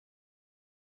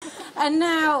And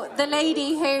now, the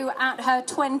lady who, at her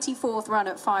 24th run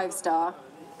at 5-star,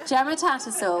 Gemma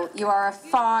Tattersall, you are a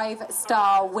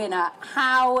 5-star winner.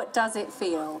 How does it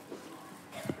feel?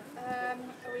 Are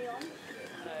we on?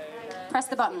 Press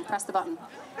the button, press the button.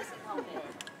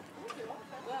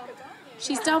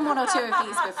 She's done one or two of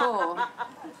these before.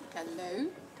 Hello.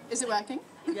 Is it working?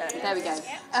 Yeah. There we go.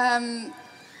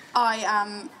 I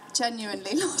am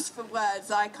genuinely lost for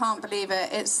words. I can't believe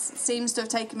it. It seems to have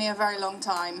taken me a very long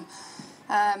time.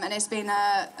 And it's been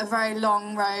a very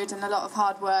long road and a lot of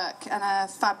hard work and a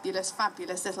fabulous,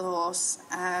 fabulous little horse.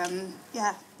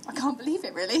 Yeah, I can't believe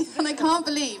it, really. And I can't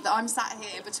believe that I'm sat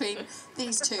here between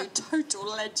these two total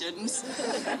legends.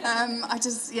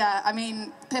 I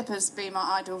mean, Pippa's been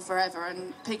my idol forever,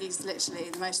 and Piggy's literally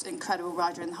the most incredible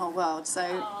rider in the whole world. So,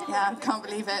 yeah, I can't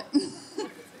believe it.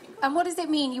 And what does it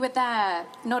mean you were there,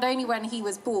 not only when he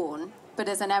was born, but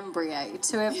as an embryo,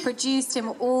 to have produced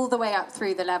him all the way up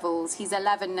through the levels? He's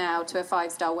 11 now, to a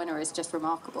 5-star winner is just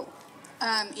remarkable.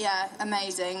 Yeah,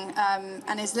 amazing.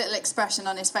 And his little expression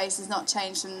on his face has not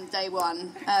changed from day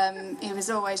one. He was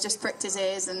always just pricked his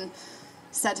ears and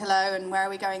said hello and where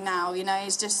are we going now? You know,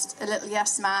 he's just a little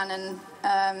yes man,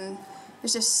 and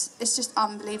it's just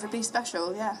unbelievably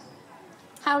special, yeah.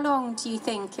 How long do you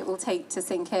think it will take to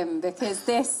sink in? Because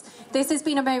this has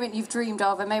been a moment you've dreamed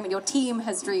of, a moment your team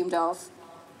has dreamed of.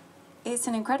 It's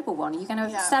an incredible one. Are you going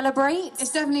to celebrate?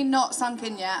 It's definitely not sunk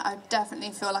in yet. I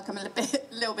definitely feel like I'm a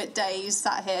little bit dazed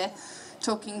sat here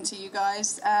talking to you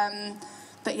guys.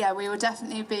 But yeah, we will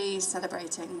definitely be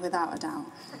celebrating without a doubt.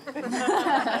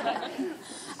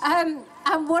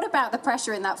 And what about the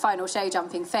pressure in that final show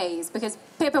jumping phase? Because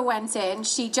Pippa went in,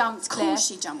 she jumped clear. Of course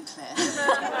she jumped clear.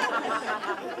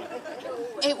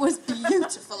 It was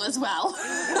beautiful as well.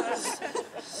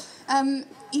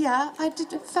 Yeah, I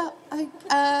did.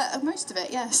 Most of it,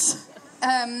 yes.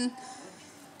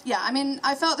 Yeah, I mean,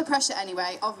 I felt the pressure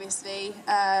anyway, obviously.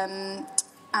 And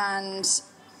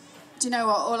do you know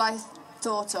what? All I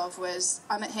thought of was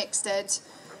I'm at Hickstead,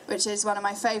 which is one of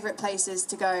my favourite places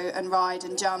to go and ride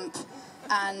and jump.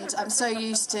 And I'm so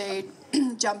used to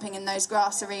jumping in those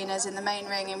grass arenas in the main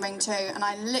ring in Ring 2, and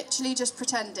I literally just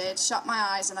pretended, shut my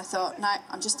eyes, and I thought, no,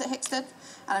 I'm just at Hickstead,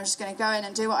 and I'm just going to go in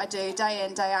and do what I do day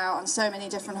in, day out on so many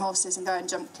different horses and go and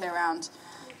jump clear around.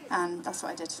 And that's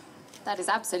what I did. That is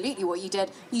absolutely what you did.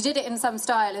 You did it in some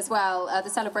style as well. The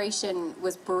celebration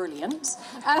was brilliant.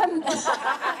 Can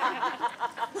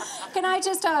I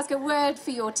just ask a word for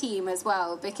your team as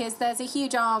well? Because there's a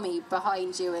huge army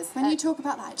behind you. When you talk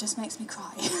about that, it just makes me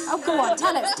cry. Oh, go on,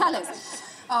 tell us.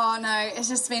 Oh, no, it's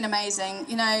just been amazing.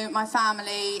 You know, my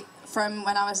family, from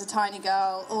when I was a tiny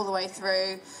girl all the way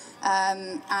through,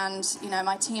 and, you know,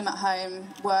 my team at home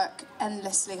work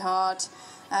endlessly hard.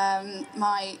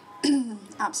 My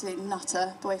absolute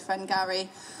nutter boyfriend Gary,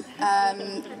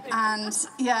 and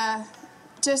yeah,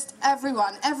 just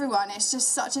everyone, it's just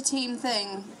such a team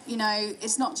thing, you know.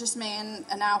 It's not just me and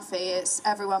Alfie, it's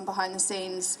everyone behind the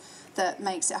scenes that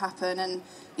makes it happen. And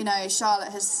you know,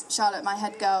 Charlotte, my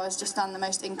head girl, has just done the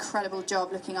most incredible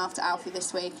job looking after Alfie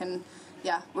this week. And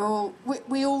yeah,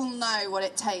 we all know what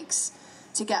it takes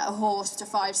to get a horse to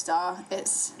 5-star.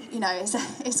 It's, you know,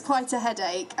 it's quite a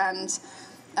headache. And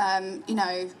you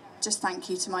know, just thank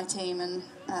you to my team, and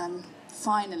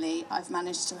finally I've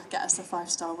managed to get us a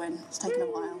 5-star win. It's taken a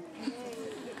while.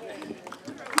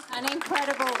 An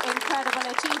incredible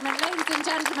achievement. Ladies and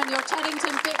gentlemen, your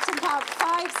Chedington Bicton Park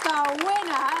 5-star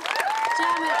winner,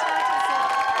 Gemma Tattersall.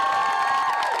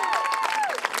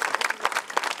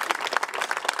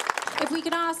 If we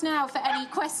can ask now for any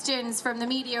questions from the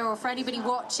media or for anybody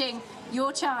watching,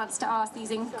 your chance to ask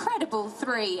these incredible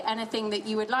three anything that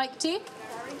you would like to.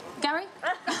 Gary?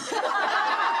 Do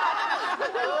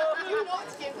not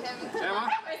give him. Gemma?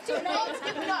 Do not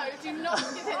give him the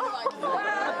microphone.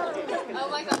 Oh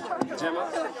my God. Gemma,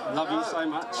 love you so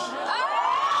much.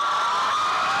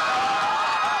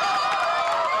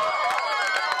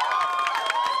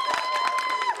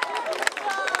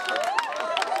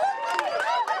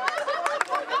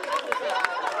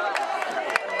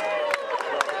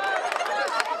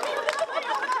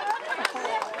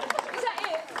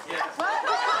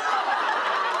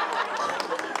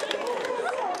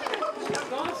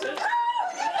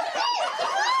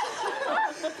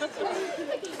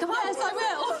 Come on, yes, I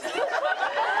will.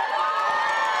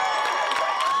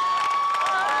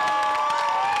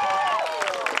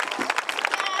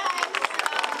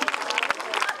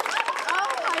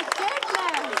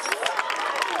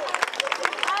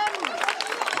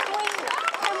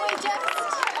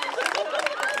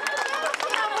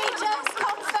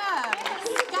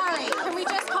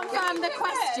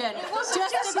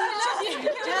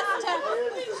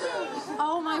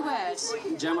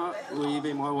 ahead. Gemma, will you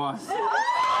be my wife?